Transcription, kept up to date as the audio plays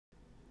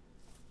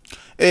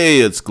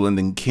Hey, it's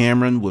Glendon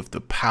Cameron with the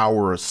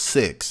Power of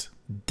 6,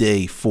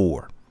 Day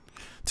 4.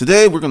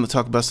 Today we're going to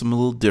talk about something a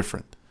little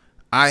different.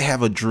 I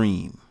have a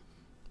dream.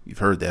 You've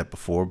heard that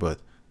before, but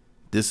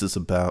this is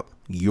about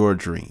your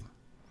dream.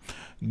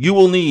 You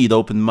will need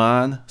open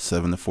mind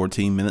 7 to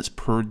 14 minutes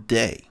per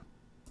day.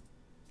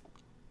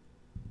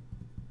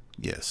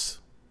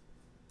 Yes.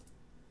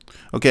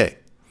 Okay,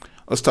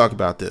 let's talk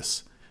about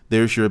this.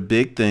 There's your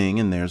big thing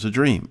and there's a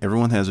dream.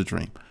 Everyone has a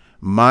dream.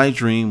 My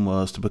dream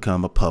was to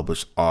become a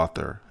published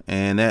author,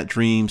 and that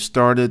dream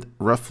started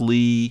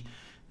roughly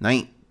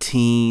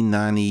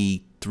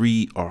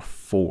 1993 or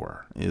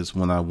 4 is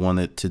when I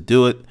wanted to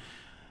do it.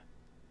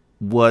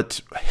 What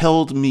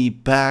held me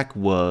back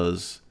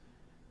was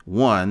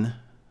 1,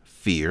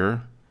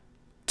 fear,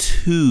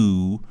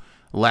 2,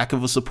 lack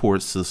of a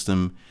support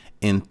system,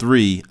 and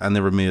 3, I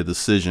never made a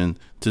decision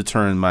to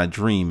turn my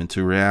dream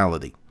into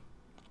reality.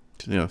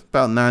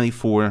 About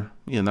 94,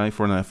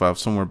 95,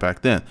 somewhere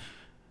back then.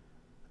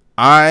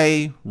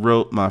 I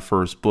wrote my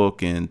first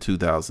book in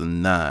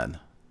 2009,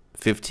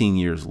 15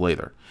 years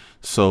later.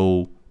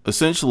 So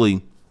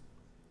essentially,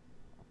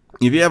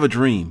 if you have a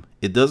dream,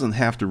 it doesn't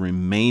have to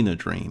remain a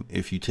dream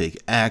if you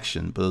take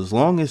action. But as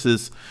long as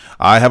it's,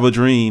 I have a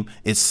dream,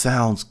 it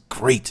sounds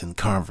great in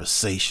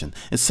conversation.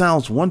 It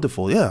sounds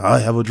wonderful. Yeah, I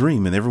have a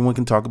dream. And everyone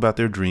can talk about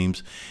their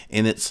dreams.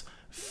 And it's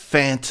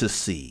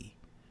fantasy.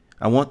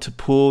 I want to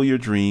pull your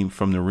dream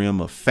from the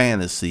realm of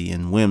fantasy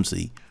and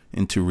whimsy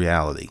into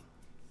reality.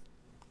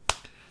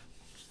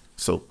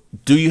 So,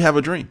 do you have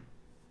a dream?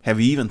 Have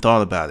you even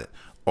thought about it?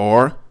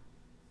 Or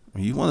are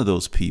you one of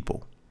those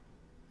people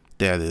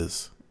that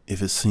is,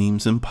 if it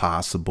seems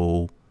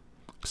impossible,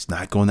 it's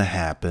not going to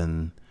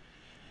happen,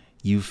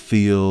 you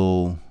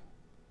feel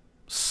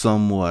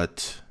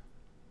somewhat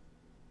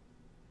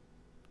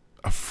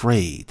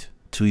afraid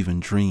to even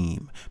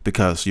dream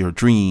because your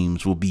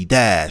dreams will be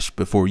dashed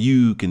before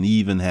you can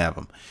even have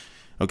them?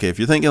 Okay, if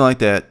you're thinking like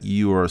that,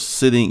 you're a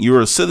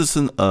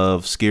citizen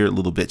of Scared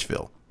Little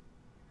Bitchville.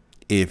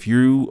 If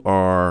you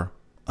are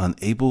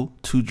unable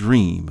to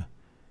dream,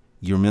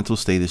 your mental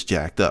state is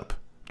jacked up.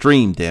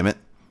 Dream, damn it.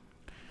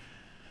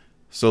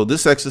 So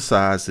this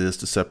exercise is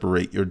to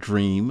separate your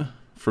dream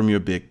from your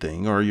big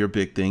thing, or your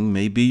big thing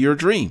may be your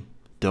dream.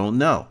 Don't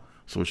know.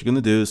 So what you're going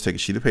to do is take a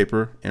sheet of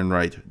paper and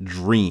write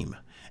dream.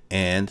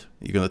 And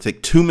you're going to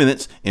take 2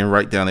 minutes and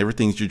write down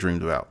everything you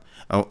dreamed about.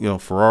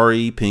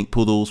 Ferrari, pink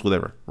poodles,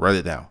 whatever. Write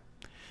it down.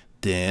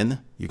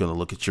 Then you're going to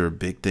look at your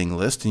big thing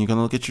list and you're going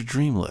to look at your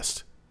dream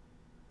list.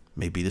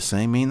 May be the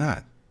same, may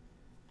not.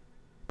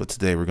 But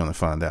today we're going to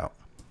find out.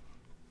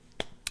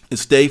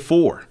 It's day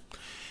 4.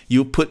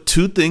 You'll put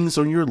 2 things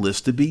on your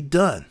list to be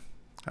done.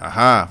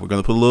 Aha, we're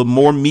going to put a little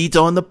more meat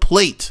on the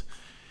plate.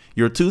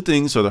 Your 2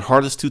 things are the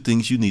hardest 2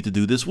 things you need to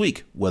do this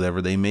week,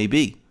 whatever they may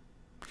be.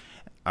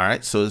 All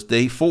right, so it's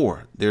day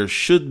 4. There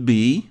should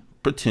be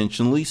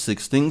potentially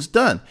 6 things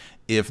done.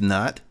 If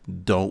not,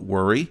 don't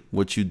worry.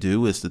 What you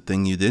do is the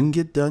thing you didn't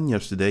get done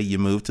yesterday, you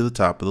move to the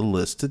top of the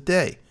list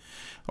today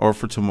or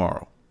for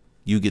tomorrow.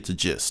 You get the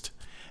gist.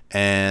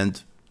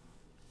 And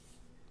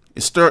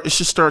it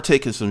should start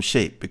taking some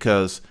shape,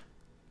 because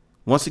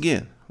once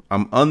again,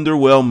 I'm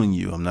underwhelming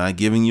you. I'm not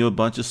giving you a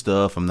bunch of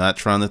stuff. I'm not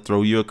trying to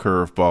throw you a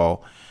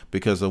curveball,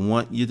 because I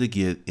want you to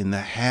get in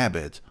the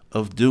habit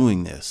of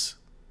doing this.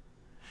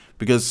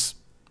 Because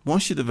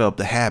once you develop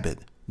the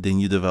habit,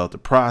 then you develop the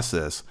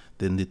process,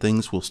 then the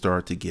things will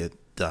start to get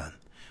done.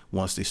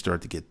 Once they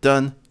start to get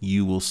done,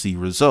 you will see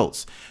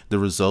results. The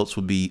results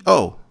will be,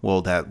 oh,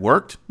 well, that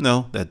worked.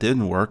 No, that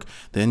didn't work.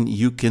 Then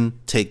you can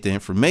take the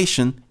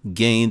information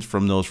gained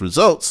from those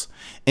results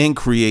and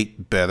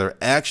create better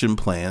action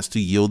plans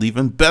to yield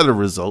even better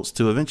results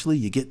to eventually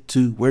you get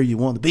to where you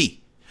want to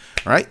be.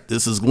 All right,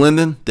 this is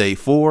Glendon, day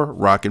 4,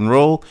 rock and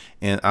roll,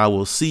 and I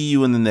will see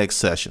you in the next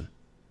session.